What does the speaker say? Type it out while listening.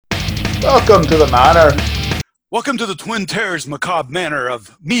Welcome to the manor. Welcome to the Twin Terrors macabre manor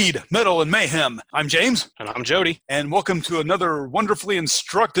of mead, metal, and mayhem. I'm James. And I'm Jody. And welcome to another wonderfully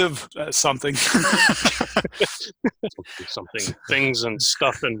instructive something. Something, things and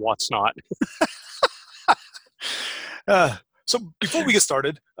stuff and what's not. So before we get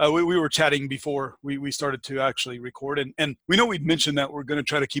started, we were chatting before we started to actually record, and we know we'd mentioned that we're going to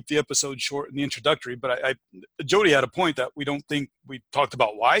try to keep the episode short in the introductory, but Jody had a point that we don't think we talked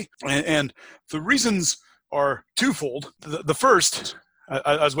about why, and the reasons are twofold. The first,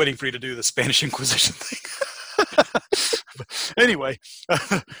 I was waiting for you to do the Spanish Inquisition thing. Anyway,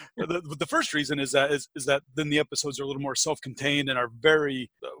 the first reason is that then the episodes are a little more self-contained and are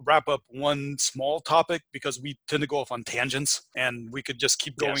very wrap up one small topic, because we tend to go off on tangents, and we could just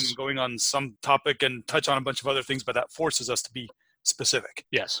keep going and going on some topic and touch on a bunch of other things, but that forces us to be specific.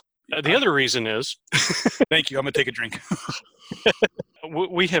 Yes. The other reason is... Thank you. I'm going to take a drink.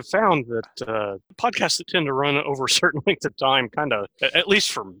 We have found that podcasts that tend to run over a certain length of time kind of, at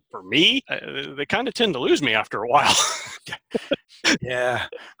least for me, they kind of tend to lose me after a while. Yeah.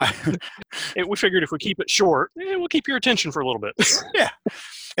 We figured if we keep it short, we'll keep your attention for a little bit. Yeah.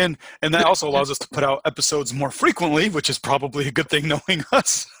 And that also allows us to put out episodes more frequently, which is probably a good thing knowing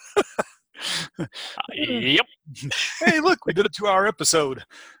us. Yep. Hey, look, we did a 2-hour episode.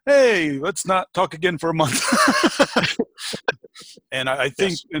 Hey, let's not talk again for a month. And I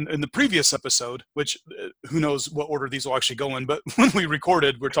think in the previous episode, which who knows what order these will actually go in, but when we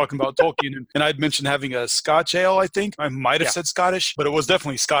recorded, we're talking about Tolkien, and I'd mentioned having a Scotch ale, I think. I might have said Scottish, but it was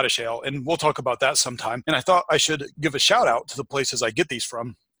definitely Scottish ale, and we'll talk about that sometime. And I thought I should give a shout out to the places I get these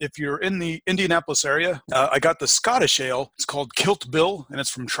from. If you're in the Indianapolis area, I got the Scottish ale. It's called Kilt Bill, and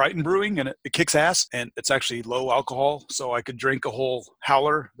it's from Triton Brewing, and it kicks ass, and it's actually low alcohol, so I could drink a whole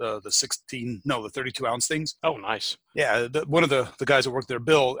howler, the 32-ounce things. Oh, nice. Yeah, one of the guys that worked there,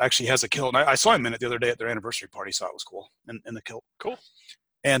 Bill, actually has a kilt, and I saw him in it the other day at their anniversary party, so that was cool, in the kilt. Cool.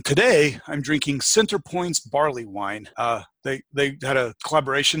 And today, I'm drinking Center Point's barley wine. They had a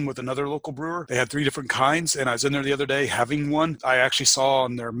collaboration with another local brewer. They had 3 different kinds, and I was in there the other day having one. I actually saw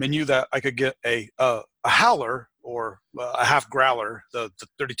on their menu that I could get a howler or a half growler, the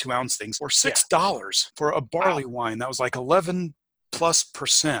 32-ounce things, for $6 for a barley wine. That was like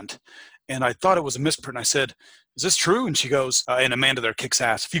 11+%. And I thought it was a misprint. I said, "Is this true?" And she goes, and Amanda there kicks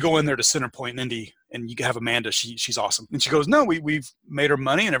ass. If you go in there to Center Point in Indy and you have Amanda, she's awesome. And she goes, "No, we've made her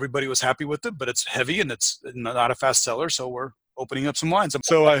money and everybody was happy with it, but it's heavy and it's not a fast seller, so we're opening up some lines."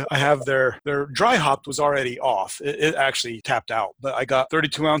 So I have their dry hopped was already off. It actually tapped out, but I got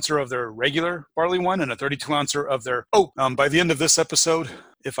 32-ouncer of their regular barley wine and a 32-ouncer of their, by the end of this episode,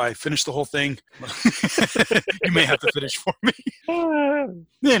 if I finish the whole thing, you may have to finish for me.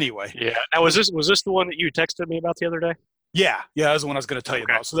 Anyway. Yeah. Now, was this the one that you texted me about the other day? Yeah, that was the one I was going to tell you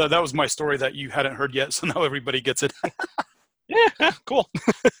about. So that was my story that you hadn't heard yet, so now everybody gets it. Yeah, cool.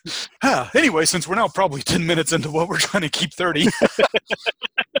 Anyway, since we're now probably 10 minutes into what we're trying to keep 30,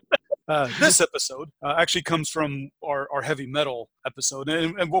 this episode actually comes from our heavy metal episode,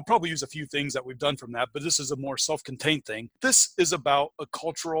 and we'll probably use a few things that we've done from that, but this is a more self-contained thing. This is about a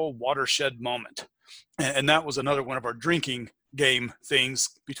cultural watershed moment, and that was another one of our drinking game things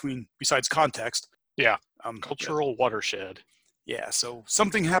besides context. Yeah, cultural watershed. Yeah, so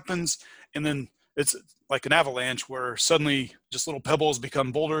something happens, and then it's like an avalanche where suddenly just little pebbles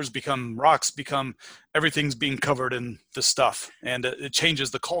become boulders, become rocks, everything's being covered in this stuff, and it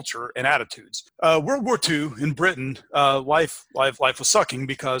changes the culture and attitudes. World War II in Britain, life was sucking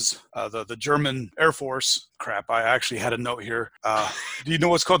because the German Air Force, I actually had a note here. Do you know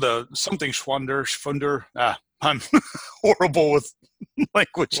what's called the something Schwunder? I'm horrible with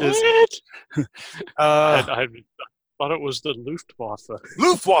languages. What? I thought it was the Luftwaffe.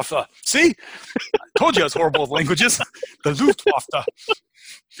 Luftwaffe. See? I told you I was horrible with languages. The Luftwaffe.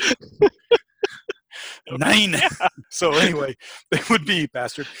 9. So anyway, they would be,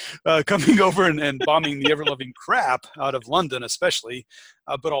 bastard, coming over and bombing the ever-loving crap out of London especially,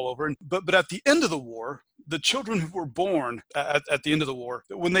 but all over. But at the end of the war, the children who were born at the end of the war,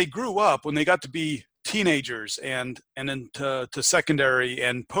 when they grew up, when they got to be teenagers and into secondary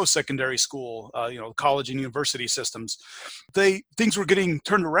and post-secondary school, college and university systems, things were getting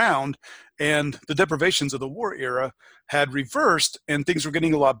turned around, and the deprivations of the war era had reversed, and things were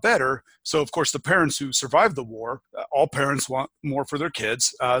getting a lot better. So, of course, the parents who survived the war, all parents want more for their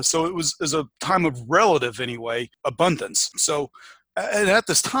kids. So it was a time of relative, anyway, abundance. So, and at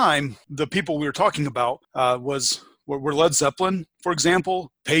this time, the people we were talking about were Led Zeppelin, for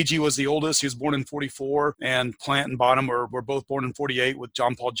example. Pagey was the oldest. He was born in 44, and Plant and Bonham were both born in 48, with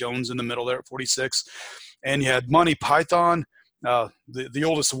John Paul Jones in the middle there at 46. And you had Monty Python The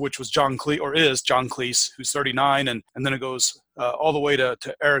oldest of which was John Cleese, or is John Cleese, who's 39, and then it goes all the way to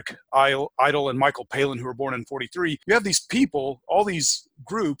Eric Idle and Michael Palin, who were born in 43. You have these people, all these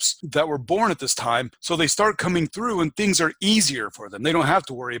groups that were born at this time, so they start coming through and things are easier for them. They don't have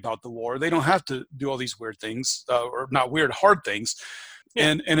to worry about the war. They don't have to do all these weird things, or not weird, hard things.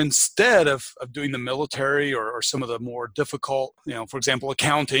 Yeah. And instead of doing the military or some of the more difficult, for example,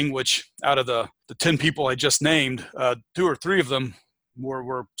 accounting, which out of the 10 people I just named, 2 or 3 of them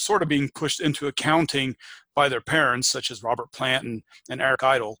were sort of being pushed into accounting by their parents, such as Robert Plant and Eric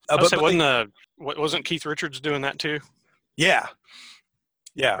Idle. Wasn't Keith Richards doing that too? Yeah.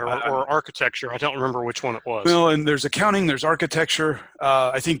 Yeah. Or architecture. I don't remember which one it was. Well, and there's accounting, there's architecture.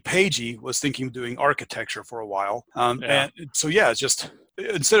 I think Pagey was thinking of doing architecture for a while. And so, it's just,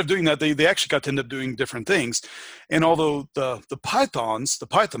 instead of doing that, they actually got to end up doing different things. And although the Python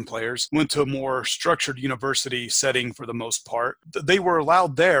players went to a more structured university setting for the most part, they were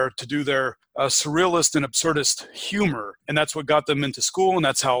allowed there to do their surrealist and absurdist humor. And that's what got them into school. And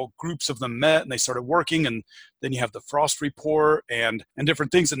that's how groups of them met and they started working. And then you have the Frost Report and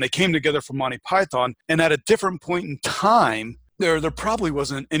different things. And they came together for Monty Python. And at a different point in time, there probably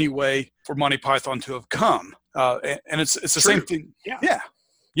wasn't any way for Monty Python to have come. And it's the same thing.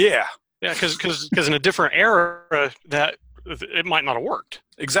 Yeah. Because in a different era, that it might not have worked.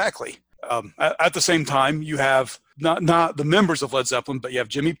 Exactly. At the same time, you have not the members of Led Zeppelin, but you have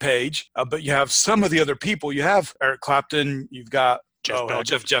Jimmy Page, but you have some of the other people. You have Eric Clapton. You've got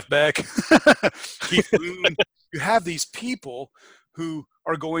Jeff Beck, Keith Moon. You have these people who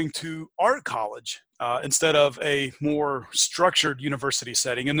are going to art college instead of a more structured university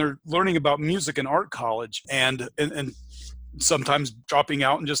setting, and they're learning about music in art college, and sometimes dropping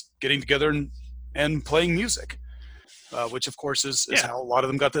out and just getting together and playing music, which of course is how a lot of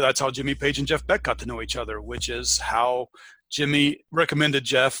them got to. That's how Jimmy Page and Jeff Beck got to know each other, which is how Jimmy recommended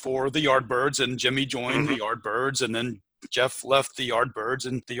Jeff for the Yardbirds, and Jimmy joined the Yardbirds, and then Jeff left the Yardbirds,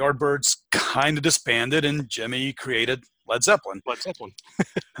 and the Yardbirds kind of disbanded, and Jimmy created Led Zeppelin.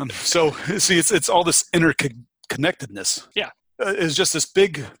 So see, it's all this interconnectedness. Yeah. Is just this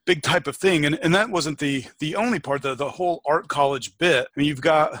big type of thing. And that wasn't the only part, the whole art college bit. I mean, you've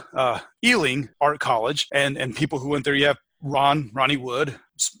got Ealing Art College and people who went there. You have Ronnie Wood.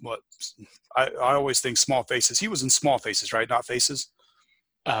 I always think Small Faces. He was in Small Faces, right? Not Faces?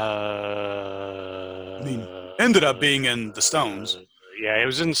 Ended up being in the Stones. Yeah, he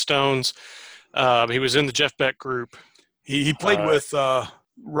was in the Stones. He was in the Jeff Beck group. He played with Sir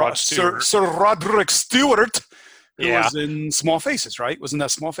Roderick Stewart. It was in Small Faces, right? Wasn't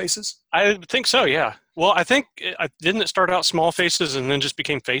that Small Faces? I think so, yeah. Well, I think, didn't it start out Small Faces and then just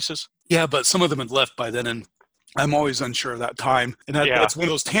became Faces? Yeah, but some of them had left by then, and I'm always unsure of that time. And that's one of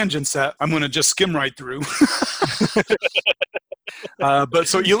those tangents that I'm going to just skim right through. But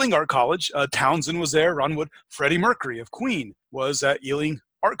so Ealing Art College, Townsend was there, Ron Wood. Freddie Mercury of Queen was at Ealing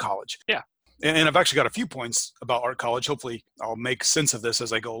Art College. Yeah. And I've actually got a few points about art college. Hopefully I'll make sense of this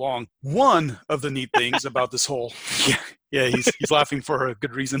as I go along. One of the neat things about this whole, he's laughing for a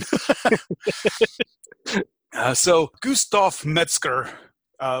good reason. So Gustav Metzger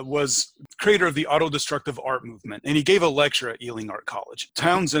was creator of the autodestructive art movement, and he gave a lecture at Ealing Art College.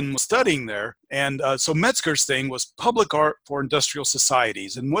 Townsend was studying there, and so Metzger's thing was public art for industrial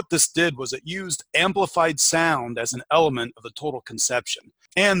societies. And what this did was it used amplified sound as an element of the total conception.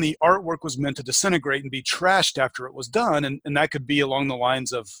 And the artwork was meant to disintegrate and be trashed after it was done. And that could be along the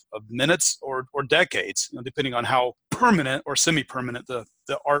lines of minutes or decades, depending on how permanent or semi-permanent the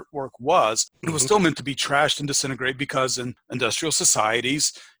artwork was. It was still meant to be trashed and disintegrate because in industrial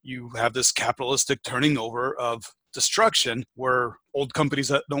societies, you have this capitalistic turning over of destruction where old companies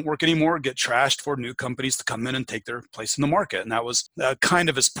that don't work anymore get trashed for new companies to come in and take their place in the market. And that was kind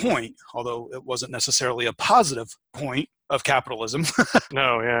of his point, although it wasn't necessarily a positive point of capitalism.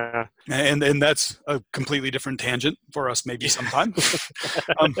 No, yeah. And that's a completely different tangent for us maybe sometime.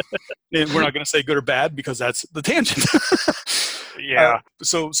 And we're not going to say good or bad because that's the tangent. Yeah.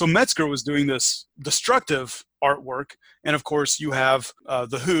 So Metzger was doing this destructive artwork. And of course you have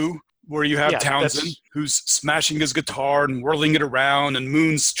The Who, where you have Townsend who's smashing his guitar and whirling it around, and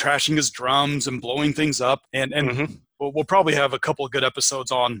Moon's trashing his drums and blowing things up. And we'll probably have a couple of good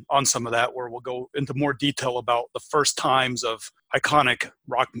episodes on some of that, where we'll go into more detail about the first times of iconic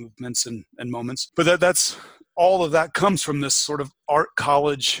rock movements and moments. But that's all of that comes from this sort of art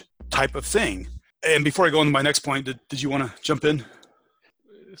college type of thing. And before I go into my next point, did you want to jump in?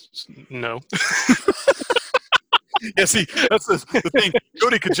 No. Yeah, see, that's the thing.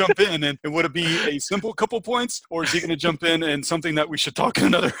 Cody could jump in, and would it be a simple couple points, or is he going to jump in and something that we should talk in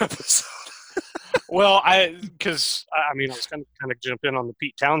another episode? Well, I was kind of jump in on the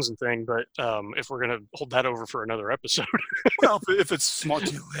Pete Townsend thing, but if we're gonna hold that over for another episode. Well, if it's smart,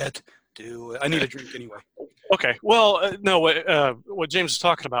 do it. Do it. I need a drink anyway. Okay. Well, no. What James is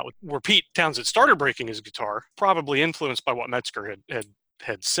talking about, where Pete Townsend started breaking his guitar, probably influenced by what Metzger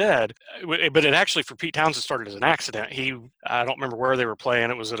had said, but it actually for Pete Townsend started as an accident. I don't remember where they were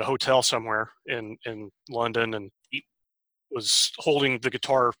playing. It was at a hotel somewhere in London, and he was holding the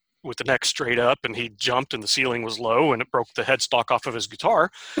guitar with the neck straight up, and he jumped and the ceiling was low and it broke the headstock off of his guitar.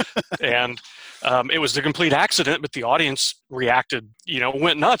 And it was a complete accident, but the audience reacted,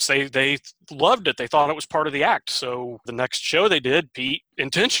 went nuts. They loved it. They thought it was part of the act. So the next show they did, Pete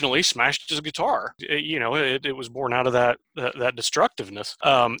intentionally smashed his guitar. It was born out of that destructiveness.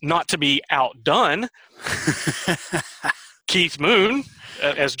 Not to be outdone, Keith Moon,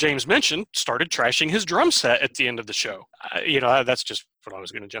 as James mentioned, started trashing his drum set at the end of the show. That's just what I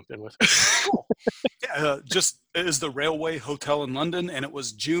was going to jump in with. Cool. Yeah, just is the Railway Hotel in London, and it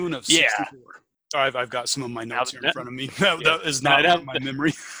was June of '64. Yeah. I've got some of my notes here in front of me. That is not in my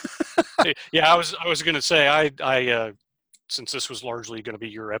memory. Yeah, I was going to say I since this was largely going to be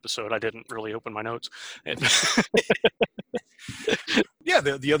your episode, I didn't really open my notes. Yeah,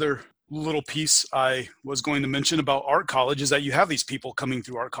 the other little piece I was going to mention about art college is that you have these people coming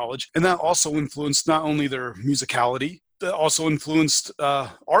through art college, and that also influenced not only their musicality, that also influenced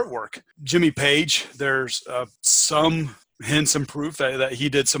artwork. Jimmy Page, there's some hints and proof that he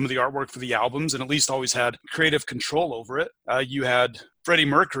did some of the artwork for the albums and at least always had creative control over it. You had Freddie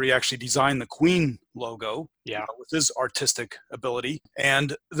Mercury actually designed the Queen logo with his artistic ability.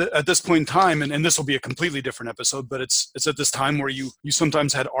 And at this point in time, and this will be a completely different episode, but it's at this time where you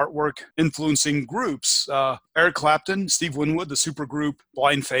sometimes had artwork influencing groups. Eric Clapton, Steve Winwood, the supergroup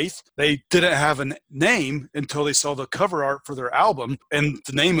Blind Faith, they didn't have a name until they saw the cover art for their album, and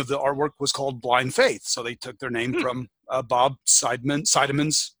the name of the artwork was called Blind Faith. So they took their name from Bob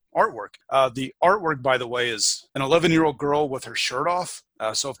Seideman's artwork. The artwork, by the way, is an 11-year-old girl with her shirt off.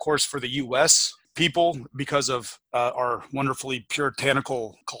 So, of course, for the U.S. people, because of our wonderfully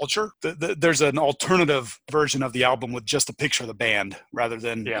puritanical culture, there's an alternative version of the album with just a picture of the band rather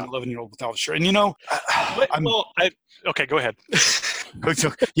than an 11-year-old without a shirt. And, okay, go ahead.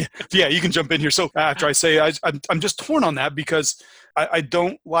 Yeah, you can jump in here. So after I say I'm just torn on that because I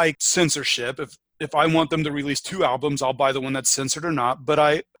don't like censorship. If I want them to release 2 albums, I'll buy the one that's censored or not. But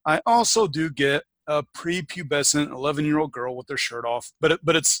I also do get a prepubescent 11-year-old girl with their shirt off. But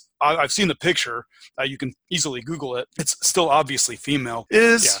it's I've seen the picture. You can easily Google it. It's still obviously female.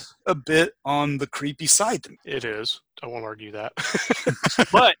 Is a bit on the creepy side to me. It is. I won't argue that.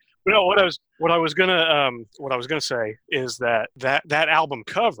 But what I was gonna say is that album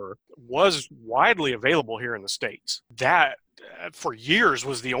cover was widely available here in the States. That for years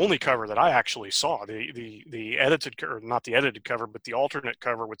was the only cover that I actually saw. The edited, or not the edited cover, but the alternate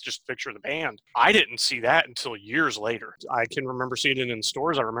cover with just a picture of the band. I didn't see that until years later. I can remember seeing it in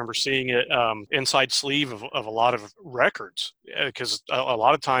stores. I remember seeing it inside sleeve of a lot of records, because a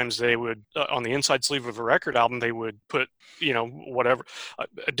lot of times they would on the inside sleeve of a record album they would put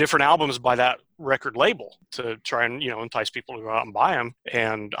different albums by that record label to try and entice people to go out and buy them.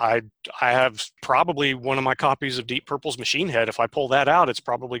 And I have probably one of my copies of Deep Purple's Machine Head. If I pull that out, it's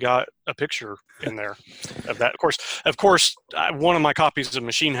probably got a picture in there of that. Of course, one of my copies of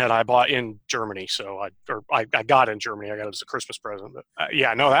Machine Head I bought in Germany, so I got in Germany. I got it as a Christmas present. But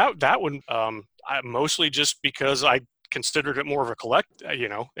that one mostly just because I considered it more of a collect.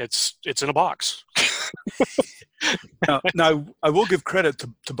 It's in a box. Now, I will give credit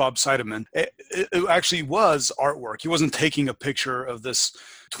to Bob Seideman. It actually was artwork. He wasn't taking a picture of this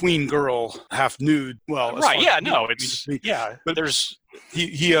tween girl half nude. Well, right? Yeah, no, it's but there's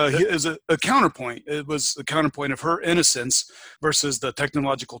he is a counterpoint. It was a counterpoint of her innocence versus the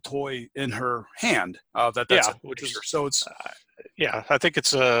technological toy in her hand. Which is so it's. I think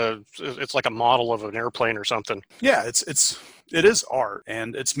it's like a model of an airplane or something. Yeah, it is art,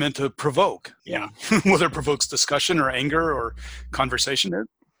 and it's meant to provoke. Yeah, whether it provokes discussion or anger or conversation,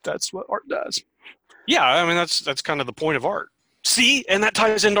 that's what art does. Yeah, I mean that's kind of the point of art. See, and that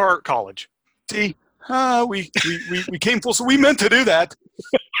ties into art college. See, we came full, so we meant to do that.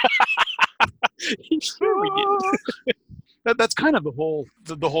 Sure we did. That's kind of the whole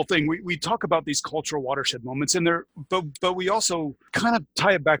thing. We talk about these cultural watershed moments in there, but we also kind of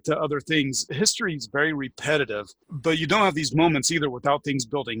tie it back to other things. History is very repetitive, but you don't have these moments either without things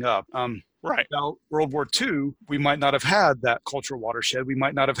building up. Right. Without World War II, we might not have had that cultural watershed. We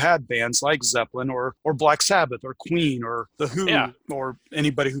might not have had bands like Zeppelin or Black Sabbath or Queen or The Who or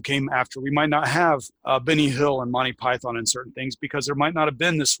anybody who came after. We might not have Benny Hill and Monty Python and certain things because there might not have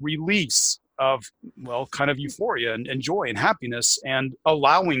been this release of, well, kind of euphoria and joy and happiness, and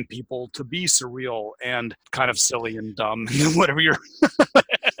allowing people to be surreal and kind of silly and dumb, whatever you're.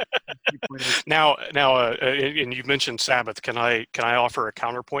 And you mentioned Sabbath. Can I offer a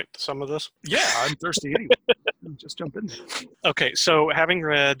counterpoint to some of this? Yeah, I'm thirsty anyway. Just jump in there. Okay, so having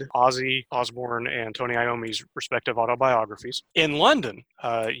read Ozzy Osbourne and Tony Iommi's respective autobiographies, in London,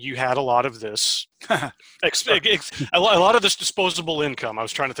 you had a lot of this, a lot of this disposable income. I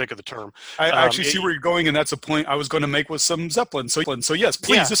was trying to think of the term. I actually see where you're going, and that's a point I was going to make with some Zeppelin. So yes,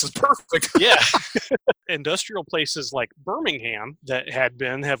 please, This is perfect. Yeah. Industrial places like Birmingham that had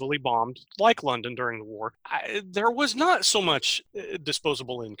been heavily bombed, like London during the war, there was not so much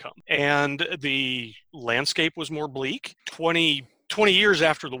disposable income. And the landscape was more bleak. 20 years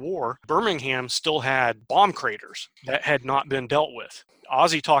after the war, Birmingham still had bomb craters that had not been dealt with.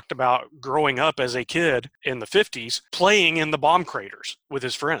 Ozzy talked about growing up as a kid in the 50s, playing in the bomb craters with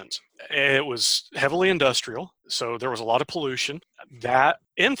his friends. It was heavily industrial, so there was a lot of pollution. That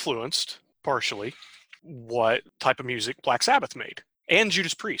influenced, partially, what type of music Black Sabbath made. And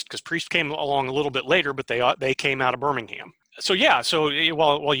Judas Priest, because Priest came along a little bit later, but they came out of Birmingham. So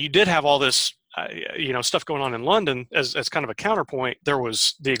while you did have all this stuff going on in London as kind of a counterpoint, there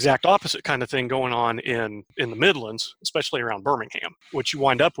was the exact opposite kind of thing going on in the Midlands, especially around Birmingham. What you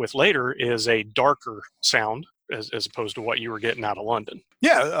wind up with later is a darker sound as opposed to what you were getting out of London.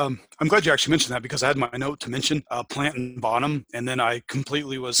 Yeah, I'm glad you actually mentioned that, because I had my note to mention Plant and Bonham, and then I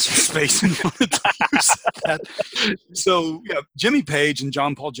completely was spaced and wanted to use that. So, yeah, Jimmy Page and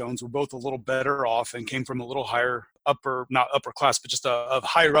John Paul Jones were both a little better off and came from a little higher not upper class, but just a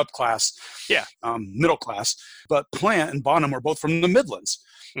higher up class, middle class. But Plant and Bonham were both from the Midlands.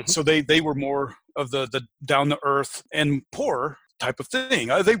 Mm-hmm. So they were more of the down to earth and poor type of thing.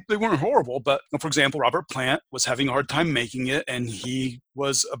 They weren't horrible, but for example, Robert Plant was having a hard time making it, and he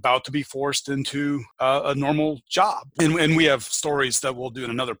was about to be forced into a normal job. And we have stories that we'll do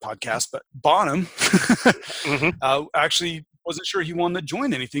in another podcast, but Bonham actually wasn't sure he wanted to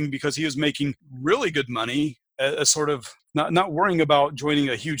join anything because he was making really good money as sort of not worrying about joining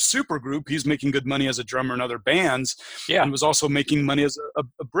a huge super group. He's making good money as a drummer in other bands. Yeah. And was also making money as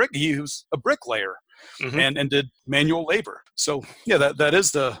he was a bricklayer. Mm-hmm. and did manual labor. So yeah, that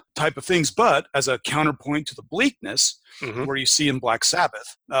is the type of things. But as a counterpoint to the bleakness, where you see in Black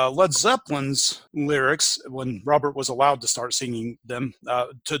Sabbath, Led Zeppelin's lyrics, when Robert was allowed to start singing them,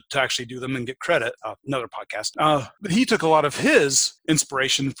 to actually do them and get credit, another podcast, he took a lot of his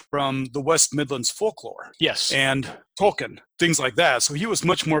inspiration from the West Midlands folklore. Yes. And Tolkien, things like that. So he was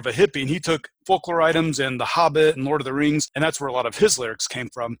much more of a hippie, and he took folklore items and The Hobbit and Lord of the Rings, and that's where a lot of his lyrics came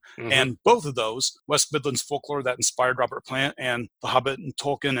from. Mm-hmm. And both of those, West Midlands folklore that inspired Robert Plant, and The Hobbit and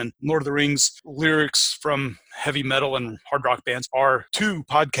Tolkien and Lord of the Rings lyrics from heavy metal and hard rock bands, are two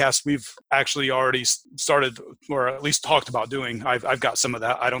podcasts we've actually already started, or at least talked about doing. I've got some of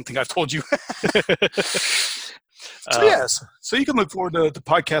that. I don't think I've told you. So you can look forward to the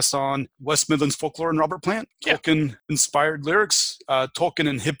podcast on West Midlands folklore and Robert Plant, Tolkien-inspired lyrics, Tolkien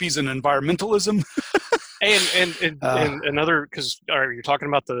and hippies and environmentalism. and another, because you're talking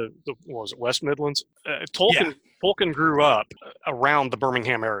about the what was it, West Midlands? Tolkien grew up around the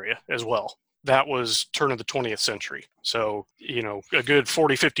Birmingham area as well. That was turn of the 20th century. So, a good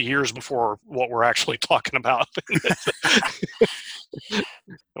 40, 50 years before what we're actually talking about.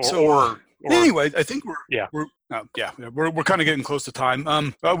 Anyway, I think we're kind of getting close to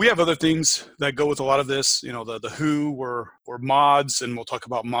time. We have other things that go with a lot of this. The Who were mods, and we'll talk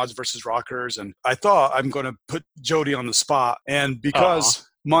about mods versus rockers. And I thought I'm going to put Jody on the spot, and because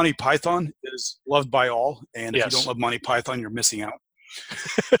Monty Python is loved by all, and if you don't love Monty Python, you're missing out.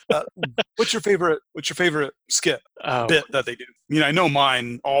 What's your favorite skit bit that they do? I know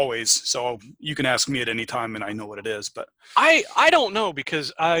mine always, so you can ask me at any time and I know what it is, but I don't know,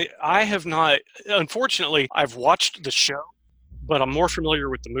 because I have not, unfortunately. I've watched the show, but I'm more familiar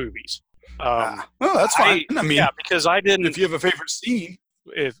with the movies. That's fine. Because I didn't. If you have a favorite scene,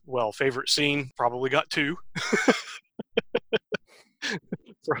 favorite scene, probably got two.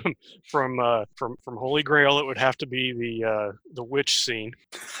 From Holy Grail, it would have to be the witch scene,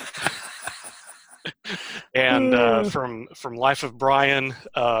 and from Life of Brian,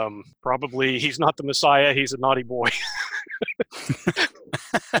 probably he's not the Messiah, he's a naughty boy.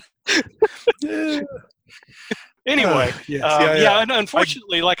 Anyway, and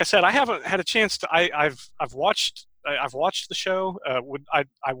unfortunately, like I said, I haven't had a chance to. I've watched the show.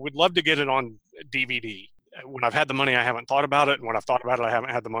 I would love to get it on DVD. When I've had the money, I haven't thought about it, and when I've thought about it, I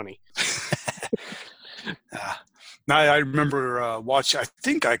haven't had the money. I remember watching. I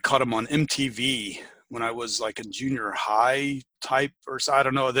think I caught him on MTV when I was like in junior high type, or so, I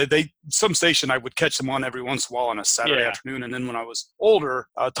don't know. They some station I would catch them on every once in a while on a Saturday afternoon. And then when I was older,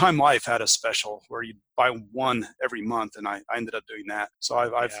 Time Life had a special where you buy one every month, and I ended up doing that. So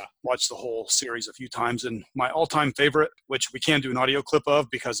I've watched the whole series a few times, and my all-time favorite, which we can't do an audio clip of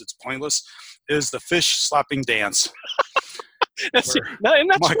because it's pointless, is the fish slapping dance. That's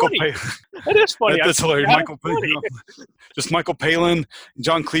Michael funny. That is funny. That's hilarious. Michael Palin,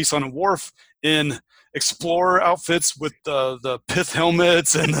 John Cleese on a wharf in explorer outfits with the pith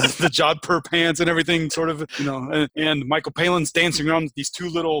helmets and the jodhpur pants and everything, sort of, and Michael Palin's dancing around with these two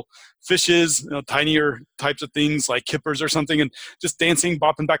little fishes, tinier types of things like kippers or something, and just dancing,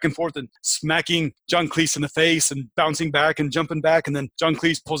 bopping back and forth and smacking John Cleese in the face and bouncing back and jumping back. And then John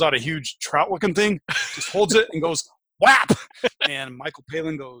Cleese pulls out a huge trout looking thing, just holds it and goes, whap! And Michael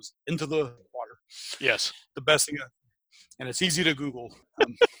Palin goes into the water. Yes. The best thing. And it's easy to Google.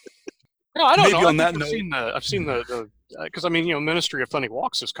 No, I don't know. On that note, I've seen the because Ministry of Funny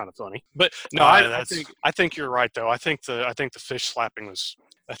Walks is kind of funny, but no, I think you're right though. I think the fish slapping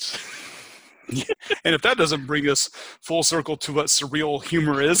that's. Yeah. And if that doesn't bring us full circle to what surreal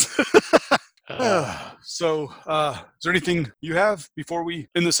humor is. So, is there anything you have before we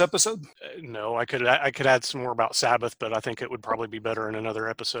end this episode? No, I could add some more about Sabbath, but I think it would probably be better in another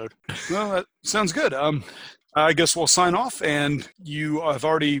episode. Well, that sounds good. I guess we'll sign off, and you have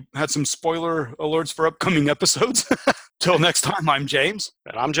already had some spoiler alerts for upcoming episodes. Till next time, I'm James.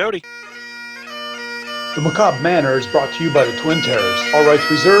 And I'm Jody. The Macabre Manor is brought to you by the Twin Terrors. All rights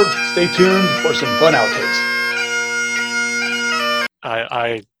reserved. Stay tuned for some fun outtakes.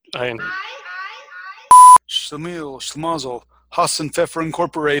 I Shamil, Schmazel, Hassan Pfeffer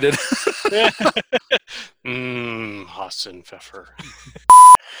Incorporated. Hassan Pfeffer.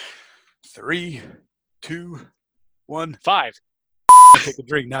 3, 2, 1. 5. Take a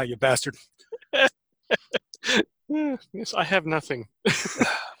drink now, you bastard. Yes, I have nothing.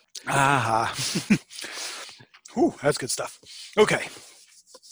 Whew, that's good stuff. Okay.